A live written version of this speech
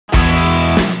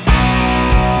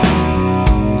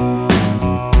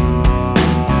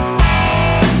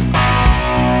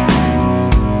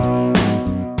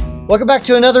Welcome back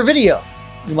to another video.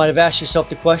 You might have asked yourself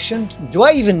the question, do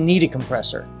I even need a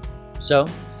compressor? So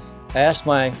I asked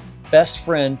my best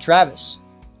friend Travis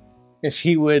if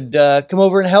he would come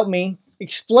over and help me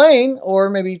explain or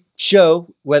maybe show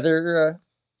whether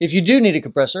if you do need a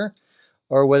compressor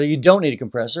or whether you don't need a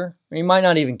compressor, or you might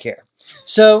not even care.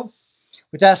 So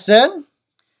with that said,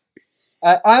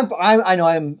 I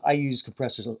know I use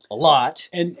compressors a lot,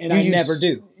 and I never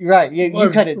do. Right, you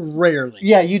kind of rarely.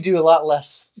 Yeah, you do a lot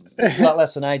less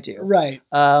than I do. Right.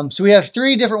 So we have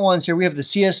three different ones here. We have the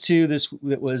CS2.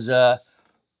 That was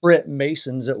Britt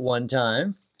Mason's at one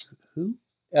time. Who?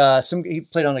 He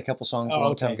played on a couple songs a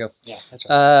long time ago. Yeah, that's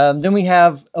right. Then we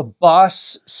have a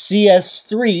Boss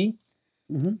CS3.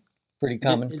 Mm-hmm. Pretty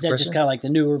common. Is that just kind of like the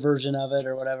newer version of it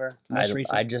or whatever?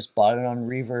 I just bought it on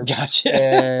Reverb. Gotcha.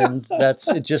 And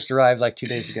it just arrived like 2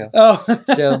 days ago. Oh.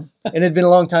 So, and it'd been a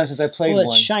long time since I played one.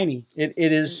 Well, it's shiny. It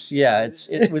is, yeah.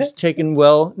 It was taken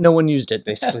well. No one used it,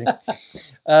 basically.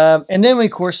 And then we,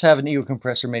 of course, have an Eagle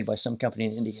compressor made by some company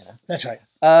in Indiana. That's right.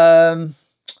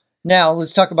 Now,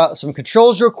 let's talk about some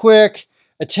controls real quick.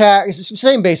 Attack, it's the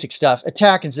same basic stuff.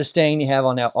 Attack and sustain you have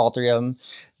on all three of them.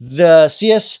 The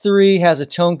CS3 has a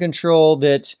tone control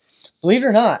that, believe it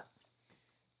or not,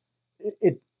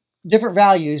 different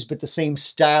values, but the same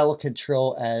style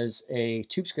control as a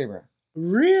tube screamer.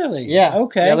 Really? Yeah.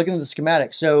 Okay. Yeah, looking at the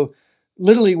schematic. So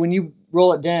literally when you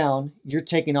roll it down, you're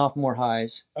taking off more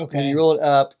highs. Okay. When you roll it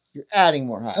up, you're adding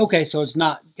more highs. Okay, so it's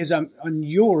not, because on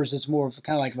yours, it's more of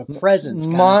kind of like a presence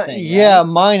kind of thing, right? Yeah,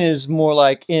 mine is more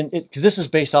like, because this is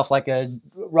based off like a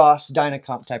Ross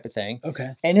Dynacomp type of thing.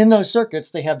 Okay. And in those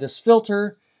circuits, they have this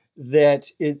filter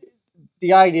that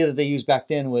the idea that they used back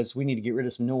then was we need to get rid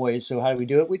of some noise. So how do we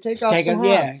do it? We take off some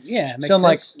high. Yeah. Makes So I'm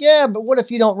sense. like, yeah, but what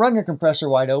if you don't run your compressor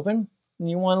wide open and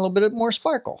you want a little bit more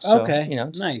sparkle? So, okay. You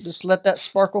know, nice. Just let that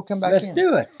sparkle come back in. Let's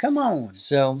do it. Come on.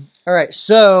 So, all right.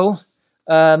 So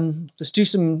let's do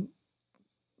some,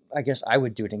 I guess I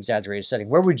would do an exaggerated setting.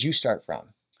 Where would you start from?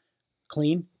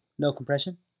 Clean, no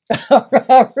compression.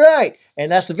 All right. And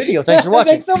that's the video. Thanks for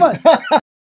watching. Thanks so much.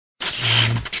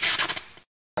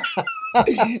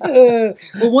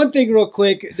 Well, one thing real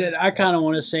quick that I kind of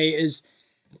want to say is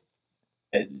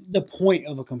the point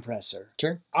of a compressor.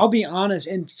 Sure. I'll be honest,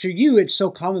 and for you, it's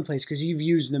so commonplace because you've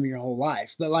used them your whole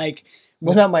life. But like,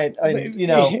 well, not you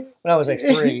know, when I was like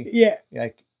 3. Yeah.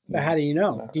 Like, but how do you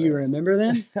know? Do you remember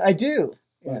then? I do.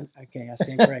 Well, okay, I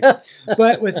stand corrected.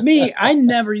 But with me, I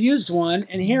never used one,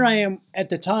 and here I am at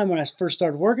the time when I first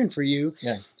started working for you.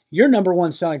 Yeah. Your number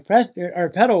one selling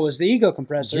pedal was the Ego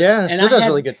compressor. Yeah, it still does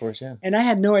really good for us, yeah. And I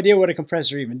had no idea what a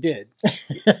compressor even did.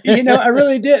 You know, I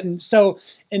really didn't. So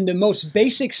in the most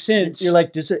basic sense... You're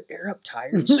like, does it air up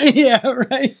tires? Yeah,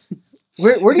 right.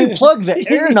 Where do you plug the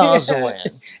air nozzle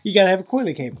in? You got to have a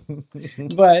coily cable.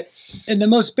 But in the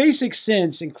most basic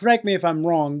sense, and correct me if I'm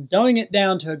wrong, dumbing it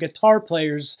down to a guitar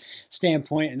player's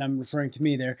standpoint, and I'm referring to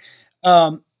me there,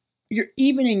 you're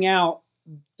evening out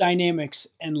dynamics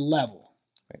and level.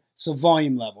 Right. So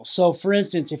volume level. So for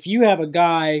instance, if you have a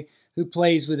guy who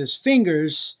plays with his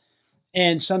fingers,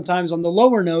 and sometimes on the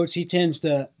lower notes he tends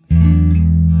to,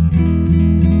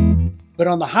 but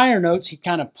on the higher notes he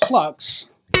kind of plucks.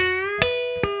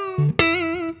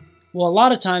 Well, a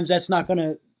lot of times that's not going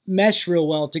to mesh real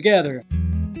well together.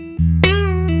 And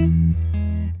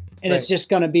it's just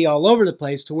going to be all over the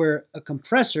place to where a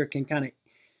compressor can kind of,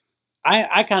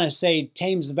 I kind of say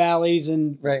tames the valleys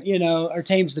and, you know, or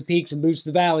tames the peaks and boosts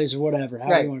the valleys or whatever,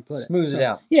 however you want to put it. Smooths it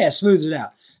out. Yeah, smooths it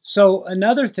out. So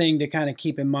another thing to kind of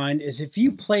keep in mind is if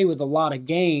you play with a lot of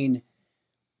gain,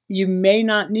 you may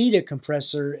not need a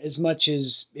compressor as much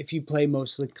as if you play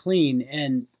mostly clean.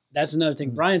 And that's another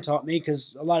thing Brian taught me,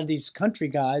 because a lot of these country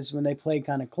guys, when they play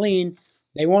kind of clean,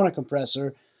 they want a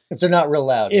compressor. If they're not real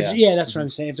loud. Yeah, that's what I'm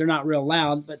saying. If they're not real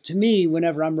loud. But to me,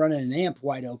 whenever I'm running an amp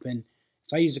wide open,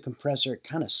 if I use a compressor, it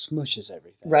kind of smushes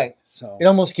everything. Right. So it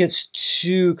almost gets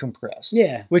too compressed.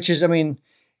 Yeah. Which is, I mean,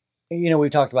 you know, we've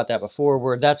talked about that before,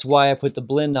 where that's why I put the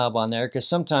blend knob on there, because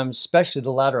sometimes, especially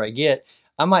the louder I get,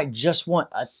 I might just want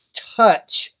a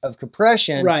touch of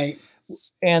compression. Right.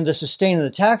 And the sustain and the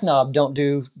attack knob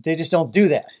they just don't do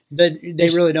that. They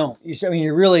really don't. I mean,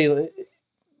 you really,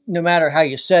 no matter how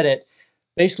you set it,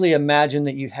 basically imagine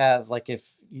that you have, like,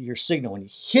 if your signal, when you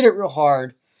hit it real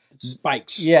hard, it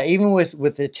spikes. Yeah, even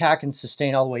with the attack and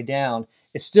sustain all the way down,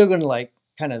 it's still going to, like,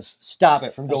 kind of stop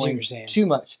it from going too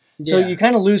much. Yeah. So you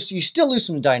kind of you still lose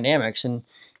some dynamics. And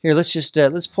here, let's just,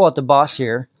 let's pull out the Boss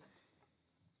here.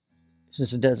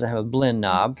 Since it doesn't have a blend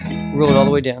knob, roll it all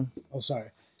the way down. Oh, sorry.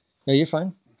 No, you're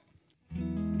fine.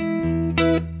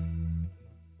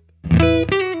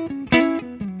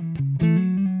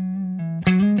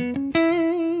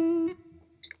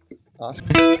 off.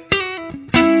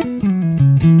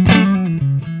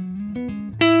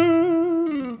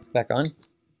 Back on.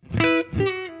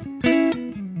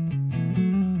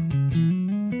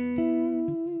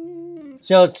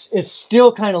 So it's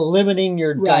still kind of limiting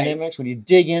your dynamics. When you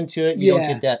dig into it, you don't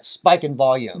get that spike in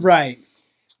volume. Right.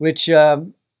 Which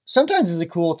sometimes is a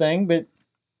cool thing, but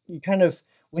you kind of,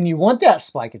 when you want that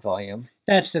spike in volume.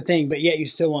 That's the thing, but yet you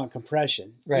still want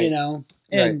compression. Right. You know?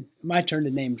 And my turn to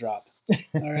name drop.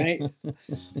 All right.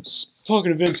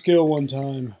 Talking to Vince Gill one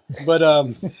time, but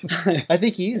I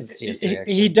think he uses CS3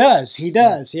 actually. He does. He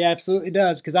does. He absolutely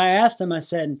does. Because I asked him, I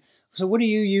said, so what do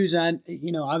you use?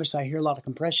 Obviously I hear a lot of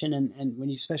compression,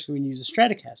 and especially when you use a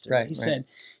Stratocaster. Right. He said,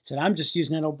 I'm just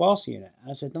using that old Boss unit.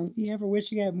 I said, don't you ever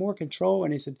wish you had more control?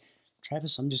 And he said,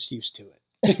 Travis, I'm just used to it.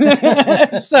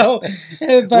 So,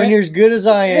 but, when you're as good as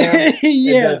I am,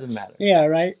 it doesn't matter. Yeah,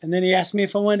 right. And then he asked me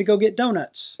if I wanted to go get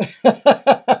donuts.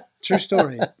 True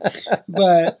story.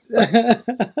 But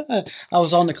I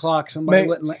was on the clock. Somebody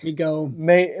wouldn't let me go.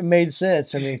 It made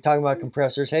sense. I mean, talking about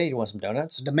compressors. Hey, you want some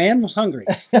donuts? The man was hungry.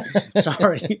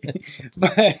 Sorry.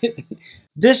 But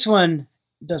this one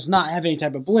does not have any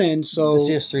type of blend. So the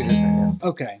CS3 does not. Yeah.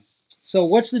 Okay. So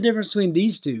what's the difference between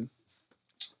these two?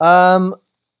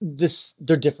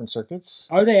 They're different circuits.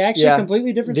 Are they actually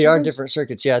completely different circuits? They are different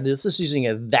circuits. Yeah, this is using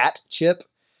a that chip.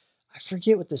 I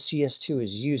forget what the CS2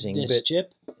 is using. This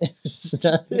chip?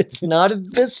 It's not a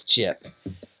this chip.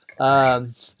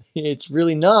 It's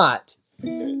really not.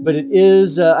 But it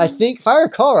is, I think, if I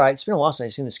recall right, it's been a while since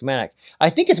I've seen the schematic. I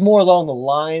think it's more along the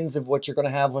lines of what you're going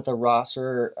to have with a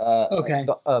Rosser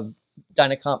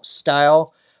Dynacomp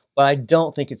style, but I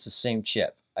don't think it's the same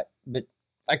chip. But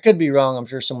I could be wrong. I'm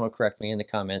sure someone will correct me in the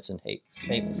comments and hate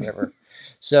me forever.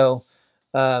 So,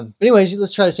 anyways,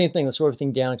 let's try the same thing. Let's slow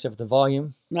everything down except for the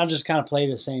volume. And I'll just kind of play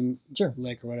the same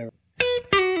lick or whatever.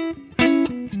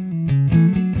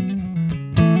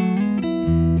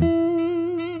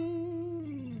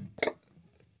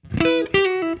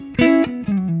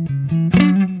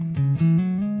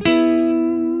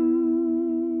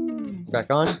 Back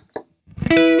on.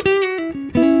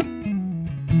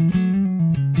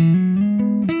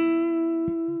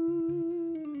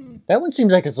 That one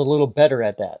seems like it's a little better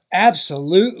at that.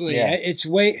 Absolutely. Yeah. It's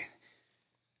way...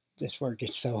 This word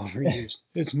gets so overused.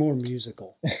 It's more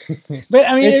musical. But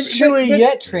I mean, it's chewy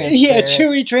yet transparent. Yeah,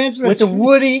 chewy, transparent.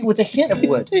 With a hint of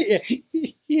wood.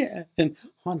 Yeah, and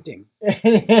haunting.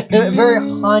 A very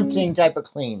haunting type of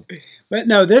clean. But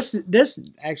no, this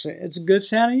actually, it's a good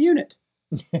sounding unit.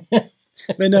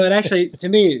 But no, it actually, to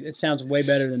me, it sounds way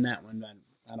better than that one.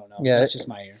 I don't know. Yeah, that's just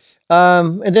my ear.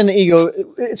 And then the Ego,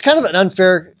 it's kind of an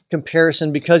unfair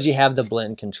comparison because you have the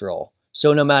blend control.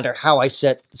 So no matter how I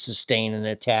set the sustain and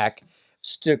attack,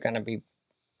 it's still going to be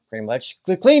pretty much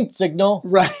the clean signal.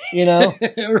 Right. You know?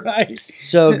 Right.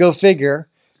 So go figure.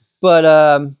 But,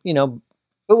 but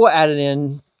we'll add it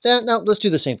in. No, let's do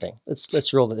the same thing.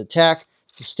 Let's roll the attack,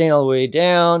 sustain all the way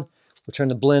down. We'll turn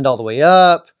the blend all the way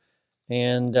up.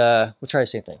 And we'll try the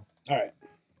same thing. All right.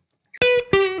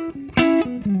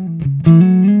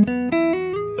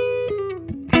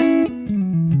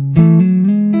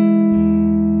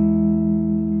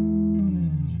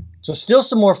 So still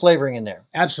some more flavoring in there.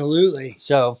 Absolutely.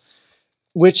 So,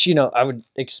 which, I would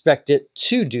expect it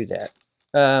to do that.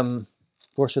 Of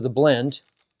course, with the blend.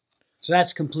 So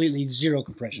that's completely zero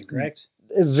compression, correct?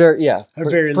 Very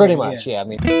pretty little, much, yeah. I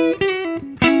mean...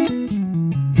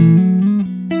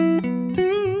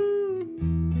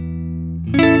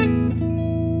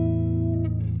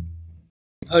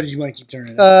 Oh, did you want to keep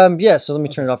turning it up? Yeah, so let me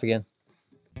turn it off again.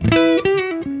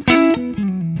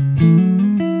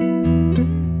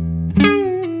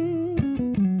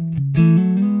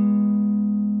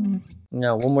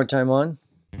 Now, one more time on.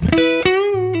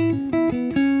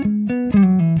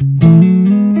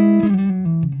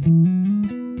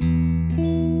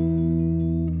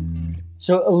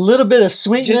 So a little bit of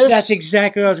sweetness. That's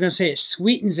exactly what I was going to say. It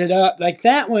sweetens it up. Like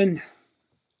that one,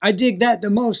 I dig that the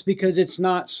most because it's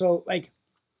not so, like,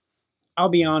 I'll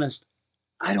be honest,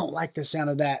 I don't like the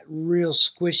sound of that real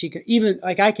squishy. Even,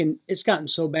 like, it's gotten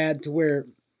so bad to where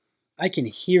I can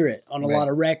hear it on a lot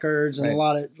of records and a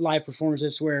lot of live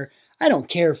performances to where I don't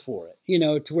care for it,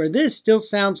 to where this still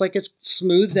sounds like it's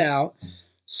smoothed out,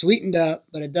 sweetened up,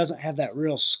 but it doesn't have that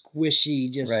real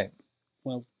squishy, just,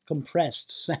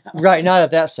 compressed sound. Right, not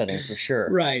at that setting for sure.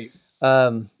 Right.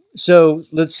 So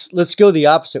let's go the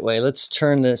opposite way. Let's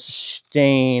turn the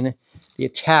sustain, the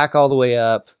attack all the way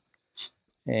up,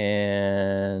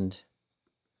 and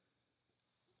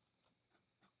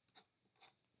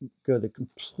go the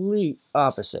complete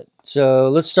opposite. So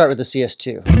let's start with the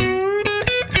CS2.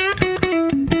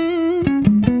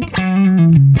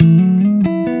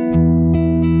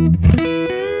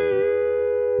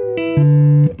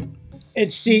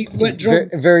 And see what drove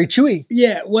very chewy.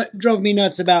 Yeah, what drove me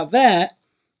nuts about that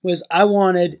was I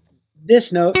wanted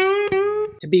this note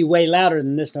to be way louder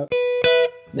than this note.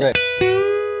 Right.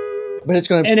 But it's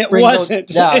going to, and it wasn't.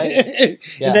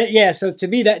 Yeah. So to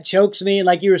me, that chokes me.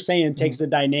 Like you were saying, takes the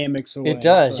dynamics away. It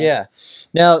does, yeah.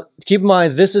 Now, keep in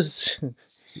mind, this is.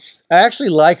 I actually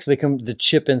like the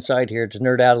chip inside here to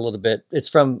nerd out a little bit. It's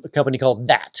from a company called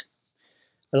That.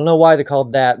 I don't know why they're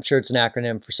called That. I'm sure it's an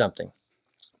acronym for something,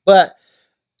 but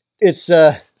it's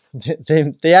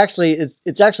they actually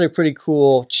it's actually a pretty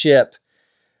cool chip.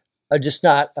 I'm just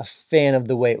not a fan of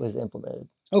the way it was implemented.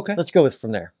 Okay, let's go with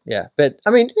from there. Yeah, but I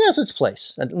mean, it has its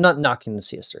place. I'm not knocking the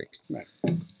CS3. Right.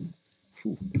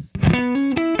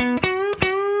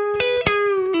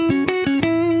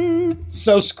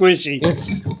 So squishy.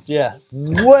 It's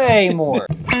way more.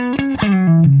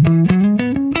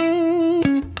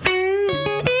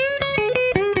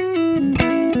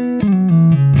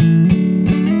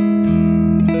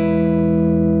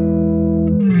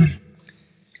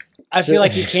 I feel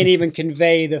like you can't even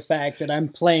convey the fact that I'm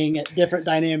playing at different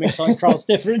dynamics across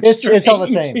different strings. It's all the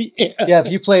same. Yeah,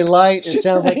 if you play light, it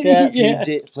sounds like that. If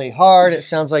you play hard, it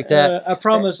sounds like that. I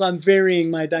promise I'm varying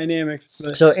my dynamics.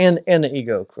 But. So, and the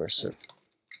ego, of course. So.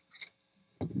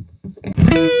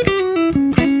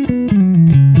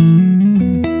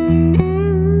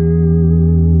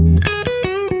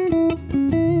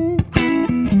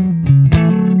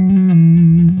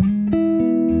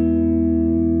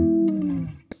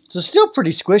 So still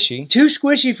pretty squishy. Too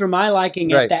squishy for my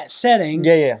liking at that setting.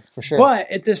 Yeah, for sure. But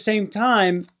at the same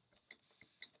time,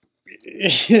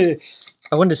 I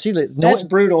wanted to see that. That's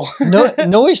brutal.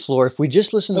 Noise floor. If we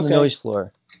just listen to the noise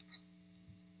floor.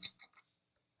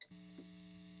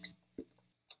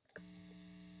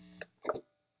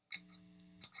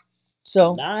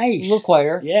 So nice. A little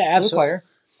quieter. Yeah, absolutely. A little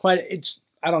quieter. Quite.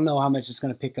 I don't know how much it's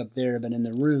going to pick up there, but in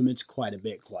the room, it's quite a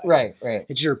bit quieter. Right.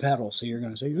 It's your pedal, so you're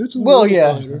going to say it's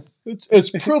quieter. It's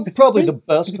probably the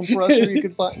best compressor you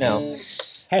could buy. No.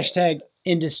 Hashtag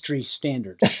industry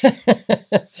standard.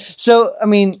 So I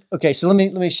mean, okay. So let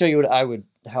me show you what I would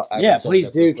please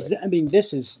do. Because I mean,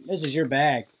 this is your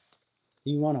bag.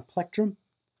 Do you want a plectrum?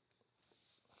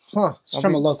 Huh? It's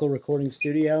from a local recording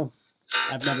studio.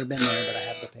 I've never been there, but I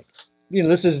have the pick. You know,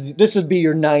 this would be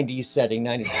your 90s setting,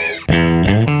 90s.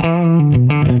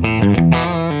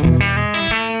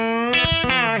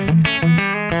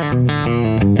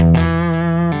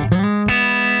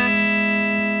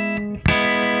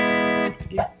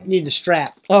 You need the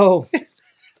strap. Oh,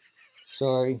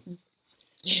 sorry.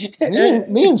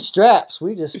 Me and straps,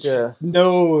 we just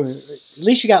No, at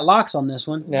least you got locks on this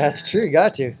one. That's true. You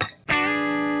got to.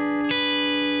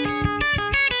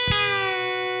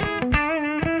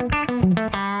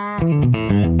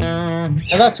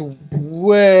 And that's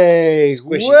way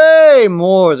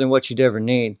more than what you'd ever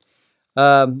need.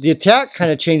 The attack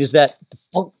kind of changes that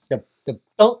the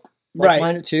bump like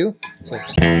mine it too. So.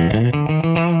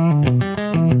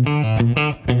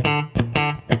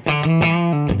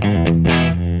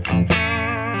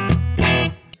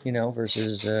 You know,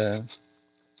 versus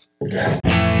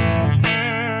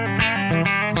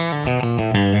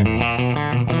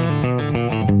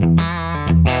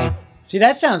See,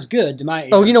 that sounds good to my ear.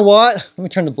 Oh, you know what? Let me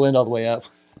turn the blend all the way up.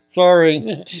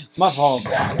 Sorry. My fault.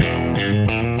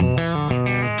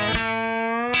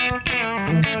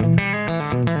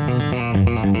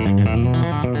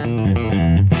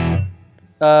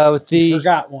 With the... You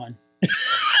forgot one.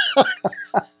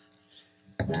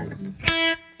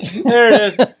 There it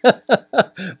is.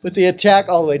 With the attack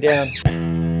all the way down.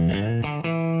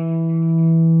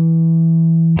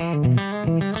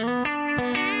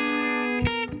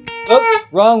 Oops,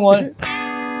 wrong one.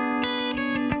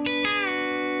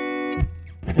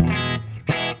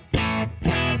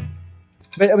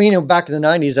 But I mean, you know, back in the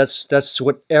 90s, that's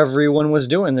what everyone was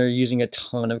doing. They're using a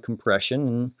ton of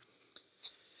compression,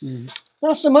 and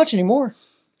not so much anymore.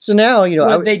 So now, you know,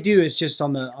 what they do is just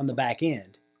on the back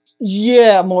end.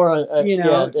 Yeah, more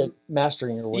on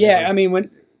mastering or whatever. Yeah, I mean,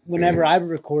 whenever I've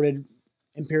recorded,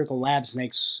 Empirical Labs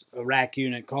makes a rack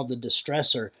unit called the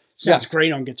Distressor. Sounds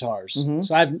great on guitars.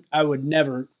 So I would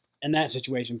never, in that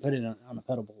situation, put it on a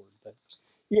pedal board. But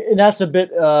yeah, and that's a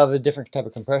bit of a different type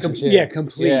of compressor too. Yeah,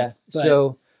 complete. Yeah.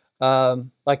 So,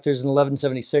 like there's an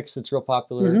 1176 that's real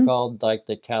popular called like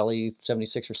the Cali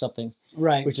 76 or something.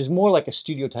 Right. Which is more like a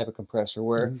studio type of compressor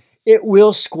where it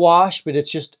will squash, but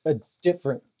it's just a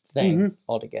different thing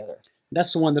altogether.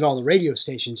 That's the one that all the radio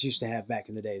stations used to have back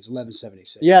in the days,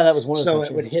 1176. Yeah, that was one of the So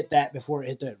it would hit that before it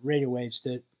hit the radio waves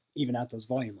to even out those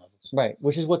volume levels. Right,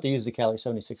 which is what they use the Cali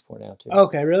 76 for now too.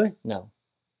 Okay, really? No.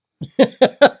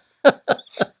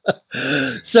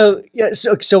 So yeah,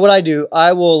 so what I do,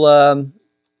 I'll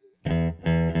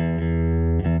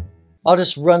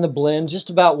just run the blend just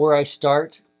about where I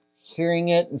start hearing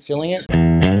it and feeling it.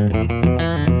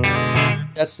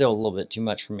 That's still a little bit too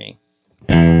much for me.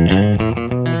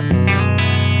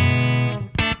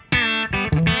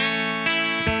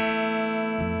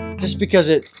 Just because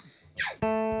it...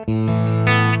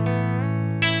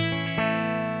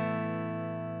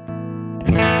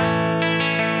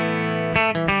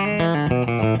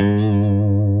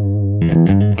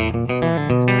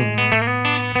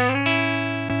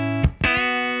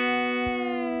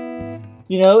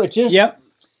 You know, it just... Yep.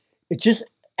 It just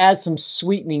adds some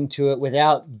sweetening to it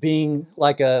without being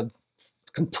like a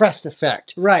compressed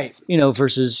effect. Right. You know,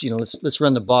 versus, you know, let's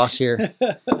run the Boss here.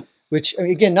 Which, I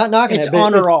mean, again, not knocking It's it, but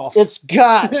on or off. It's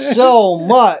got so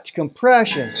much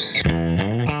compression.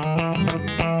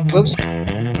 Whoops.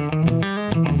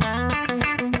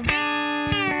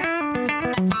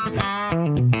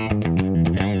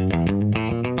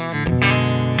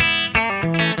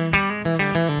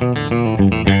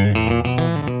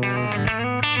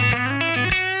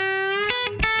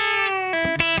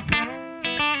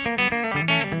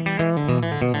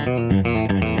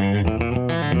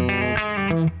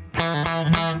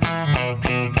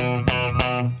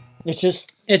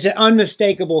 It's an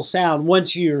unmistakable sound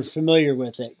once you're familiar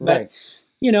with it. But, right.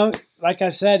 You know, like I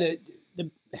said,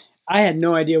 I had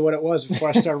no idea what it was before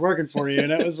I started working for you.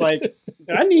 And it was like,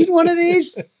 do I need one of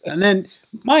these? And then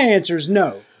my answer is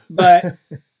no. But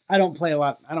I don't play a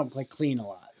lot. I don't play clean a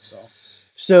lot.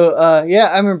 So yeah,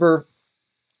 I remember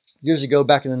years ago,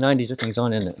 back in the 90s, I think it's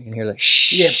on, isn't it? You can hear that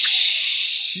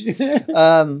shh. Yeah.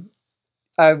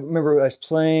 I remember I was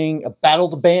playing a Battle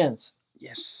of the Bands.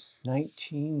 Yes.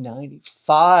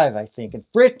 1995, I think, in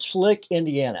French Lick,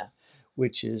 Indiana,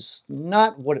 which is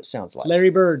not what it sounds like. Larry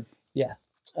Bird. Yeah.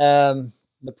 The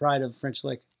pride of French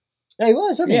Lick. Yeah, he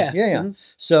was, wasn't he? Yeah. Yeah.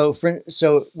 Mm-hmm.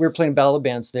 So we were playing Battle of the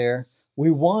Bands there. We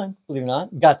won, believe it or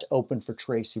not. Got to open for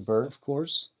Tracy Bird. Of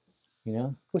course. You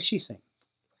know? What's she sing?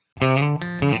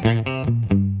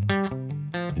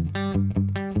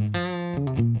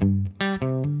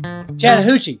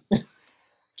 Chattahoochee.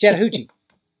 Chattahoochee.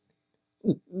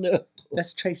 No.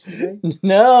 That's Tracy, right?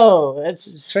 No,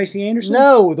 that's Tracy Anderson?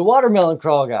 No, the watermelon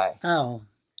crawl guy. Oh,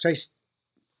 Trace.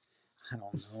 I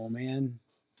don't know, man.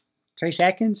 Trace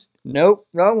Atkins? Nope,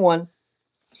 wrong one.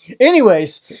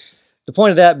 Anyways, the point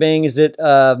of that being is that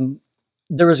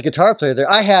there was a guitar player there.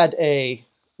 I had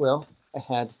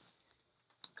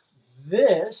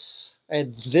this. I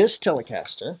had this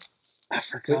Telecaster. I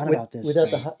forgot about this.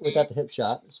 Without the hip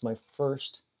shot. It's my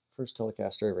first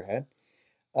Telecaster I ever had.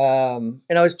 And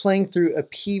I was playing through a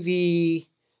PV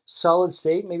solid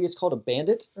state. Maybe it's called a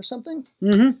Bandit or something.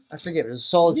 Mm-hmm. I forget. It was a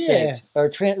solid state. Or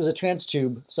it was a trans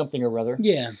tube, something or other.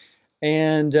 Yeah.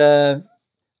 And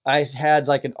I had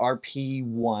like an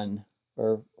RP1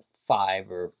 or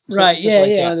 5 or right. Something like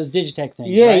that. Those Digitech things.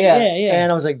 Yeah, right? yeah. Yeah.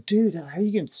 And I was like, dude, how are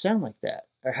you getting to sound like that?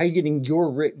 Or how are you getting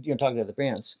talking to other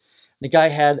bands? The guy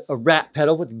had a rat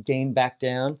pedal with the gain back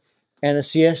down and a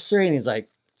CS3, and he's like,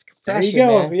 it's compression, there you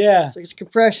go, man. yeah. It's like, it's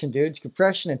compression, dude. It's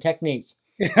compression and technique.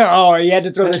 Oh, you had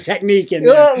to throw the technique in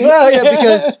there. Well,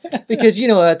 yeah, because you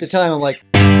know, at the time I'm like,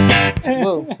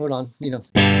 whoa, hold on, you know,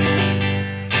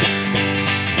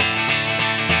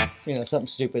 something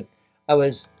stupid. I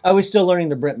was still learning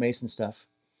the Brent Mason stuff.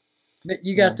 But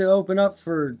you got to open up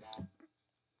for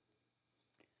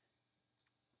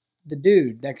the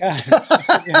dude, that guy.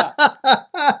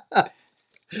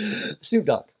 Snoop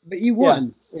Dogg. But you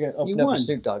won. Yeah, we opened up for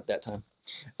Snoop Dogg that time.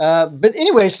 But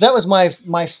anyway, so that was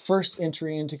my first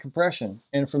entry into compression.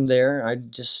 And from there, I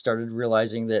just started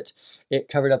realizing that it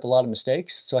covered up a lot of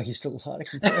mistakes. So I used a lot of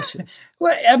compression.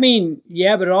 Well, I mean,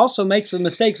 yeah, but it also makes the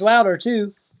mistakes louder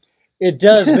too. It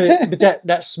does, but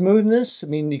that smoothness, I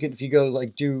mean, you could, if you go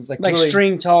like do like really,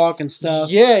 string talk and stuff.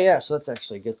 Yeah. So that's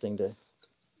actually a good thing to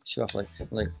show off. Like,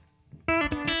 hold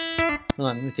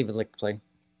on, let me think of like play.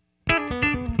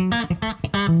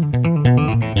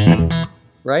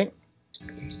 Right?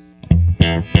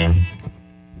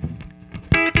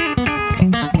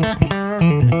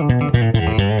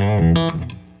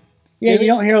 Yeah, you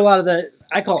don't hear a lot of the,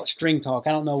 I call it string talk.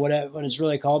 I don't know what it's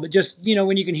really called, but just, you know,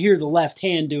 when you can hear the left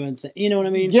hand doing things, you know what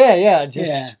I mean? Yeah.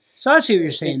 So I see what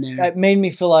you're saying there. It made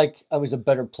me feel like I was a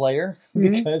better player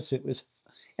because it was.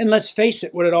 And let's face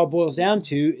it, what it all boils down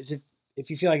to is if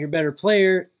you feel like you're a better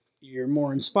player, you're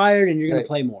more inspired and you're going to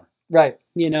play more. Right.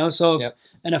 You know, so if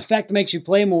an effect makes you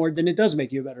play more, then it does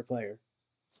make you a better player.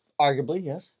 Arguably,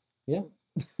 yes. Yeah.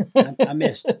 I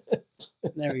missed.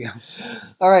 There we go.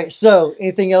 All right. So,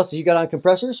 anything else that you got on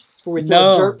compressors before we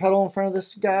throw a dirt pedal in front of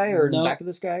this guy or in the back of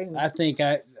this guy? I think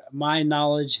my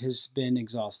knowledge has been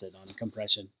exhausted on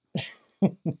compression.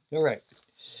 All right.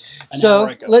 So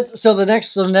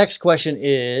the next question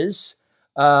is,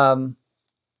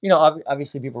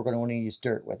 obviously people are going to want to use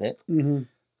dirt with it.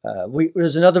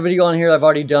 There's another video on here I've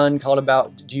already done called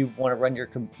about, do you want to run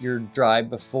your drive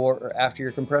before or after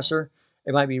your compressor?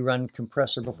 It might be run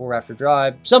compressor before or after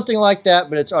drive, something like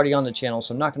that, but it's already on the channel,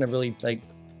 so I'm not going to really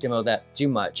demo that too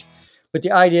much. But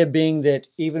the idea being that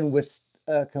even with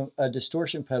a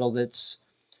distortion pedal that's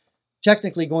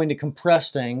technically going to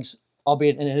compress things,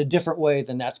 albeit in a different way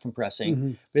than that's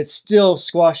compressing, but it's still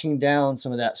squashing down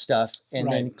some of that stuff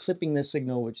and then clipping the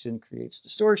signal, which then creates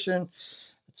distortion,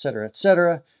 et cetera, et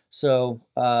cetera. So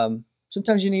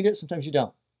sometimes you need it, sometimes you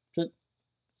don't. So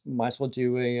might as well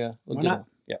do a little demo.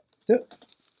 Yeah. Do it.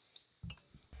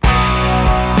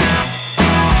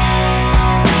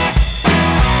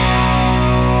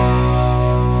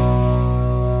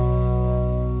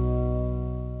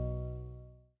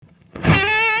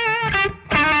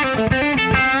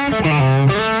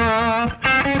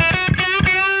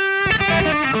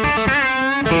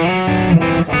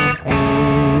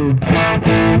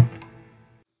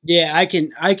 Yeah, I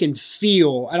can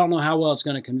feel. I don't know how well it's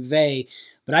going to convey,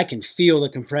 but I can feel the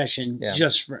compression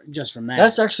just from that.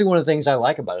 That's actually one of the things I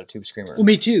like about a tube screamer. Well,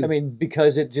 me too. I mean,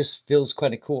 because it just feels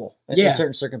kind of cool in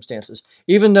certain circumstances.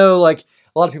 Even though like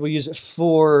a lot of people use it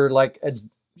for like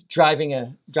driving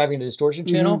a distortion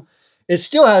channel, it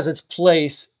still has its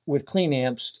place with clean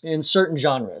amps in certain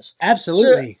genres.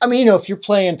 Absolutely. So, I mean, if you're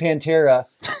playing Pantera,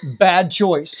 bad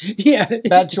choice. Yeah,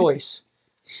 bad choice.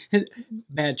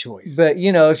 Bad choice. But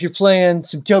if you're playing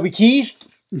some Toby Keith,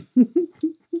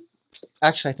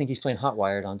 actually I think he's playing Hot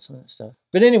Wired on some of that stuff.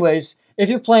 But anyways, if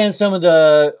you're playing some of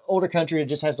the older country, it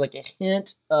just has like a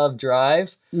hint of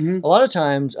drive. A lot of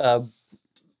times,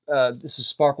 this is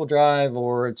Sparkle Drive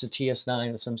or it's a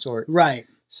TS9 of some sort. Right.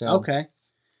 So okay.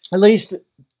 At least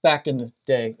back in the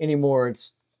day. Anymore,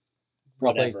 it's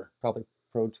probably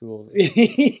Pro Tools,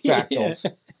 Fractals.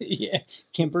 Yeah.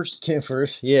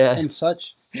 Kempers. Yeah. And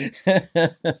such.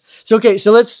 So okay,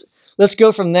 so let's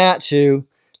go from that to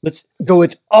let's go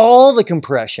with all the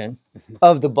compression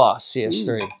of the Boss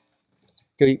CS3.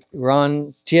 We're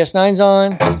on TS9's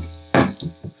on.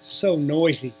 So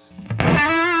noisy.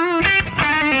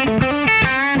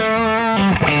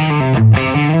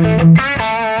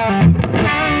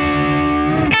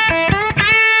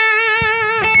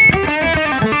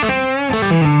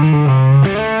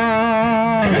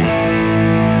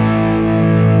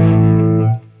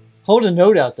 Hold a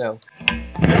note out though.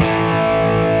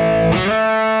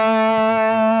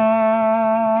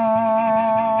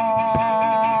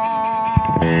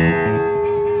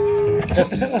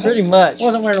 Pretty much.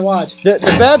 Wasn't where to watch. The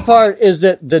bad part is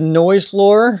that the noise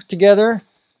floor together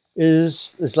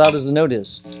is as loud as the note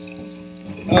is.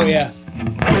 Oh yeah.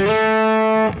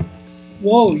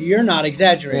 Whoa, you're not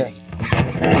exaggerating.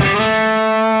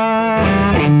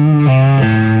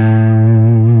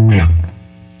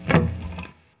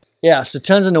 Yeah, so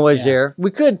tons of noise there.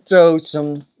 We could throw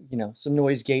some, some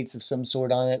noise gates of some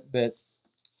sort on it, but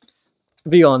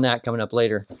video on that coming up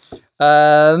later.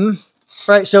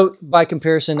 Right, so by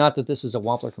comparison, not that this is a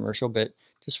Wampler commercial, but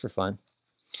just for fun.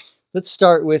 Let's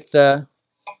start with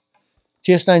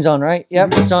TS9's on, right? Yep,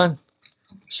 it's on.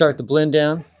 Start the blend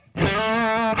down.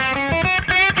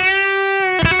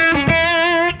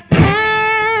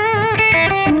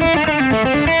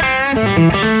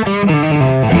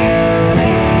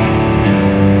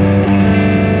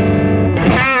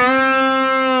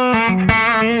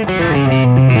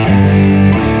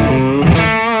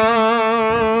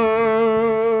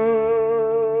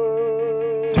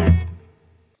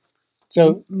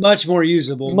 So much more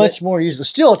usable. Much more usable.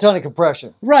 Still a ton of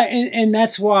compression. Right, and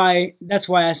that's why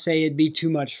I say it'd be too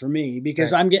much for me,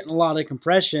 because I'm getting a lot of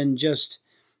compression just,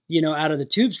 out of the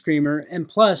tube screamer, and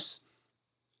plus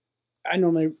I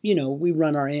normally, we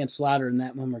run our amps louder than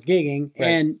that when we're gigging,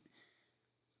 and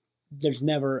there's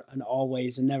never an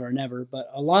always and never never, but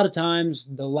a lot of times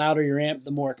the louder your amp,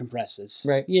 the more it compresses.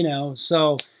 Right.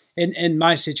 So in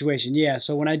my situation,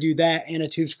 so when I do that and a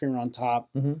tube screamer on top,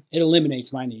 it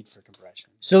eliminates my need for compression.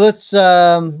 So let's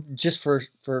just for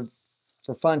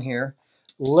fun here,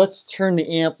 let's turn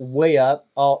the amp way up.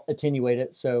 I'll attenuate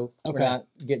it so we're not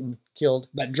getting killed.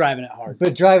 But driving it hard.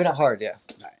 Yeah.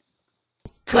 All right.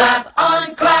 Clap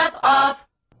on, clap off.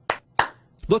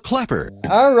 The clapper.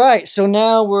 All right, so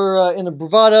now we're in the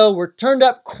bravado. We're turned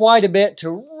up quite a bit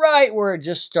to right where it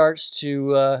just starts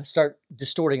to start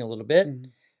distorting a little bit.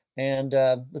 And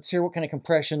let's hear what kind of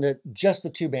compression that just the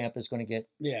tube amp is going to get.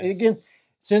 Yeah. And again,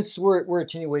 since we're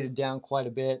attenuated down quite a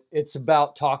bit, it's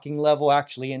about talking level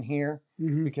actually in here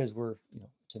because we're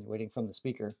attenuating from the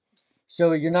speaker.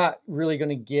 So you're not really going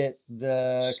to get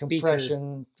the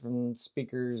compression from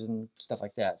speakers and stuff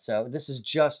like that. So this is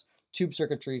just tube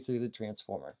circuitry through the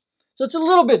transformer. So it's a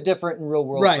little bit different in real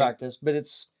world practice, but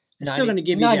it's still going to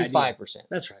give you 95%.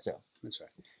 That's right. So that's right.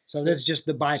 So this is just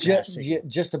the bypass signal.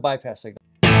 Just the bypass signal.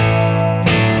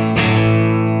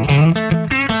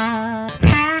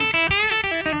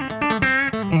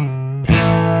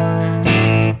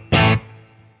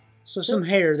 So some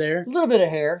hair there. A little bit of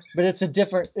hair, but it's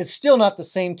it's still not the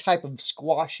same type of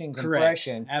squashing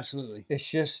compression. Correct. Absolutely. It's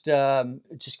just the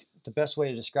best way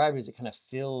to describe it is it kind of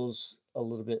feels a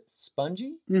little bit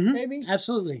spongy, maybe.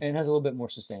 Absolutely. And it has a little bit more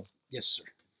sustain. Yes, sir.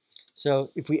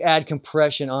 So if we add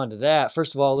compression onto that,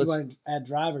 first of all, let's want to add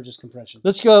drive or just compression?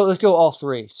 Let's go all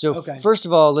three. So first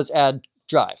of all, let's add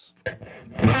drive.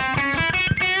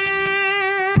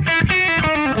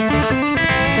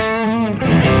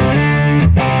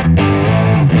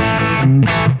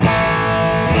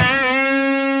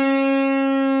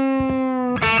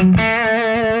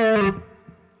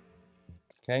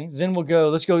 Okay, then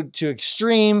let's go to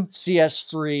extreme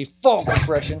CS3 full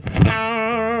compression.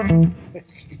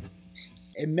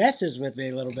 It messes with me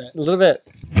a little bit. A little bit.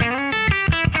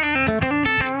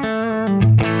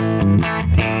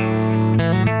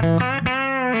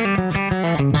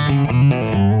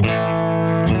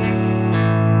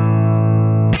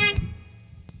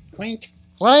 Clink.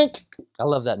 Clank. I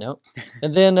love that note.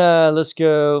 And then let's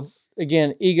go,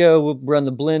 again, ego, we'll run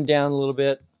the blend down a little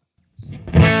bit.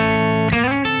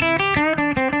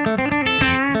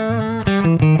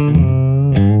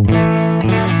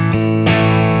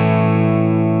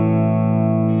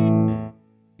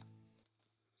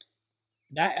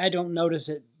 I don't notice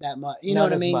it that much. You know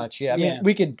what I mean? Not as much, yeah. I mean,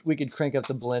 we could crank up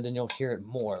the blend and you'll hear it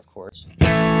more, of course.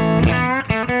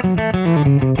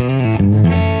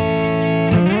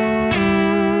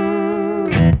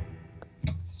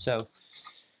 So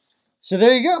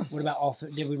there you go. What about all three?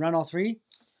 Did we run all three?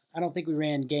 I don't think we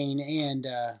ran gain and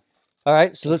all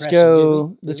right, so let's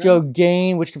go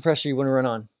gain. Which compressor you want to run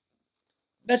on?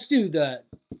 Let's do the,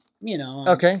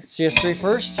 okay, CS3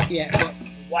 first? Yeah.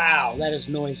 Wow, that is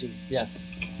noisy. Yes.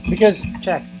 Because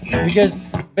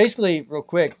basically, real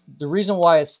quick, the reason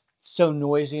why it's so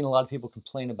noisy and a lot of people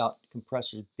complain about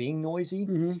compressors being noisy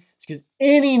is because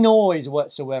any noise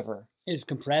whatsoever is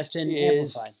compressed and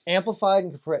amplified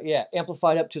and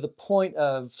amplified up to the point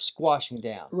of squashing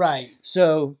down. Right.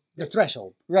 So the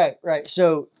threshold. Right.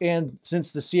 So, and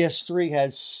since the CS3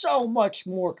 has so much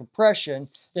more compression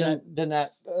than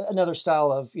that another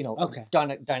style of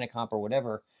Dynacomp or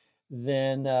whatever,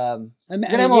 then you're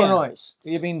gonna have more noise.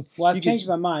 I mean, well, I've changed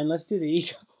my mind. Let's do the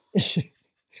ego.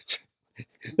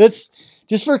 Let's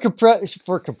just for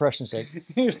compression's sake.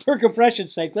 For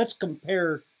compression's sake, let's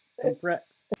compare.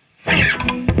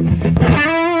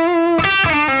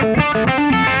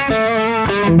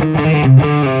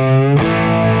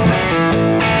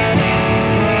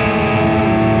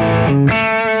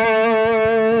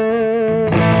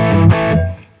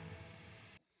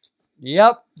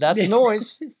 Yep, that's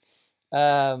noise.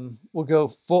 We'll go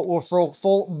full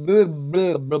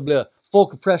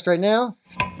compressed right now.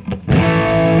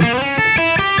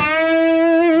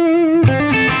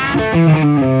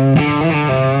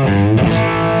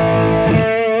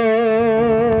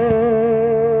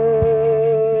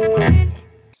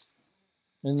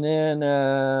 And then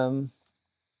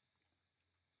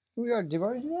did we already do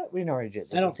that? We didn't already do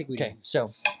that. I don't think we did. Okay,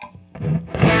 so.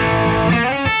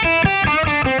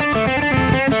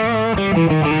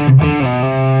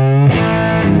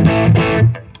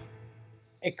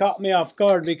 It caught me off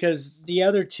guard because the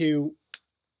other two,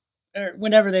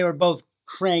 whenever they were both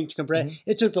cranked, compressed,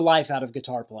 it took the life out of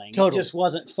guitar playing. Totally. It just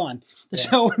wasn't fun. Yeah.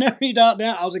 So whenever you dialed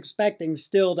down, I was expecting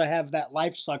still to have that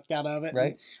life sucked out of it.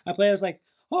 Right. And I was like,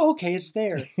 oh, okay, it's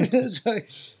there.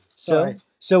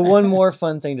 So one more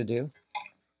fun thing to do.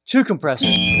 Two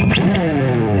compressors.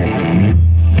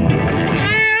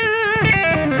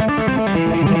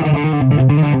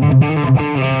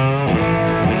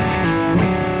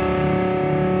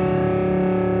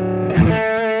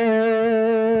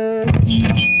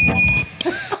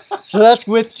 So that's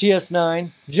with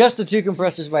TS9, just the two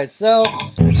compressors by itself.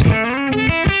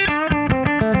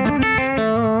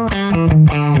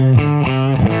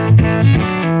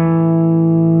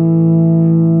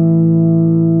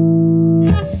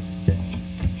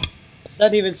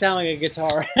 Doesn't even sound like a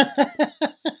guitar. Is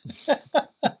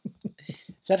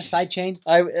that a side chain?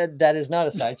 That is not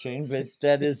a side chain, but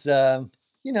that is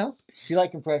you know, if you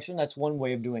like compression, that's one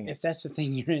way of doing it. If that's the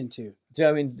thing you're into. So,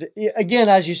 I mean, again,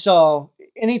 as you saw,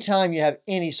 anytime you have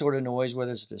any sort of noise,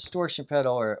 whether it's a distortion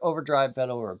pedal or overdrive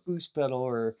pedal or a boost pedal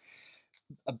or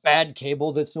a bad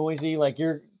cable that's noisy, like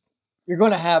you're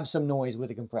going to have some noise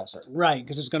with a compressor. Right,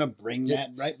 because it's going to bring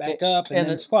that right back up and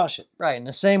then squash it. Right, in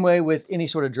the same way with any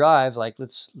sort of drive, like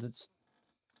let's do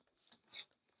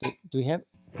we have?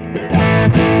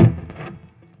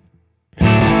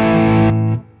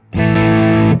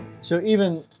 So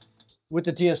even with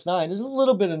the TS9, there's a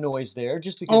little bit of noise there,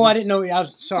 just because. Oh, I didn't know. I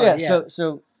was sorry. Yeah, Yeah.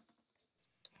 So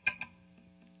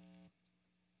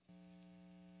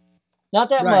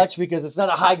not that much because it's not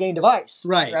a high gain device.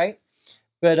 Right. Right.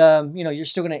 But you know, you're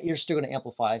still gonna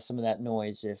amplify some of that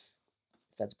noise if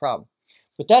that's a problem.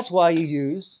 But that's why you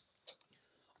use.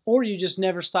 Or you just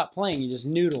never stop playing. You just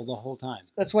noodle the whole time.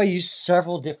 That's why you use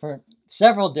several different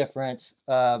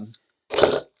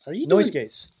noise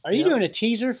gates. Are you doing a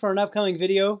teaser for an upcoming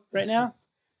video right now?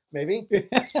 Maybe.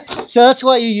 So that's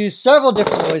why you use several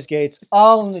different noise gates,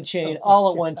 all in the chain, all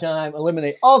at one time,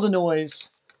 eliminate all the noise.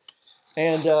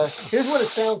 And here's what it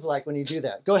sounds like when you do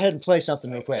that. Go ahead and play something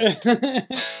real quick.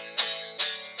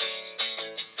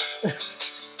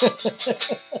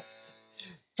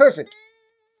 Perfect.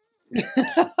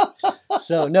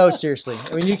 So no, seriously.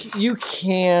 I mean, you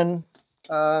can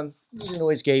use a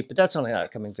noise gate, but that's only an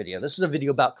upcoming video. This is a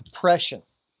video about compression.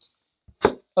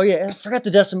 Oh yeah, and I forgot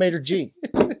the decimator G.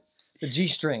 The G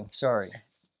string. Sorry.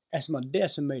 That's my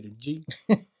decimator G.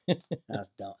 That was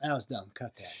dumb. That was dumb.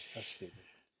 Cut that. That's stupid.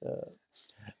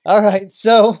 All right.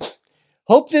 So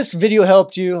hope this video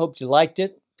helped you. Hope you liked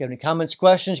it. If you have any comments,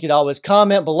 questions, you can always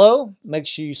comment below. Make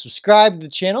sure you subscribe to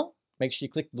the channel. Make sure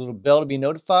you click the little bell to be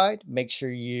notified. Make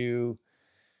sure you...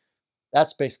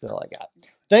 That's basically all I got.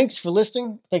 Thanks for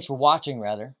listening. Thanks for watching,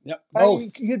 rather. Yep.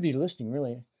 You could be listening,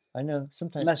 really. I know.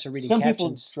 Sometimes. Unless you're reading some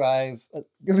captions. People drive...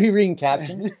 you'll be reading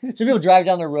captions. Some people drive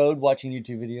down the road watching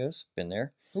YouTube videos. Been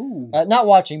there. Ooh. Not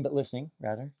watching, but listening,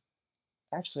 rather.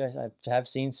 Actually, I have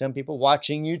seen some people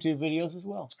watching YouTube videos as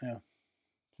well. Yeah.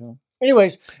 So,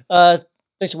 anyways,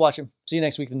 thanks for watching. See you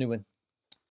next week, the new one.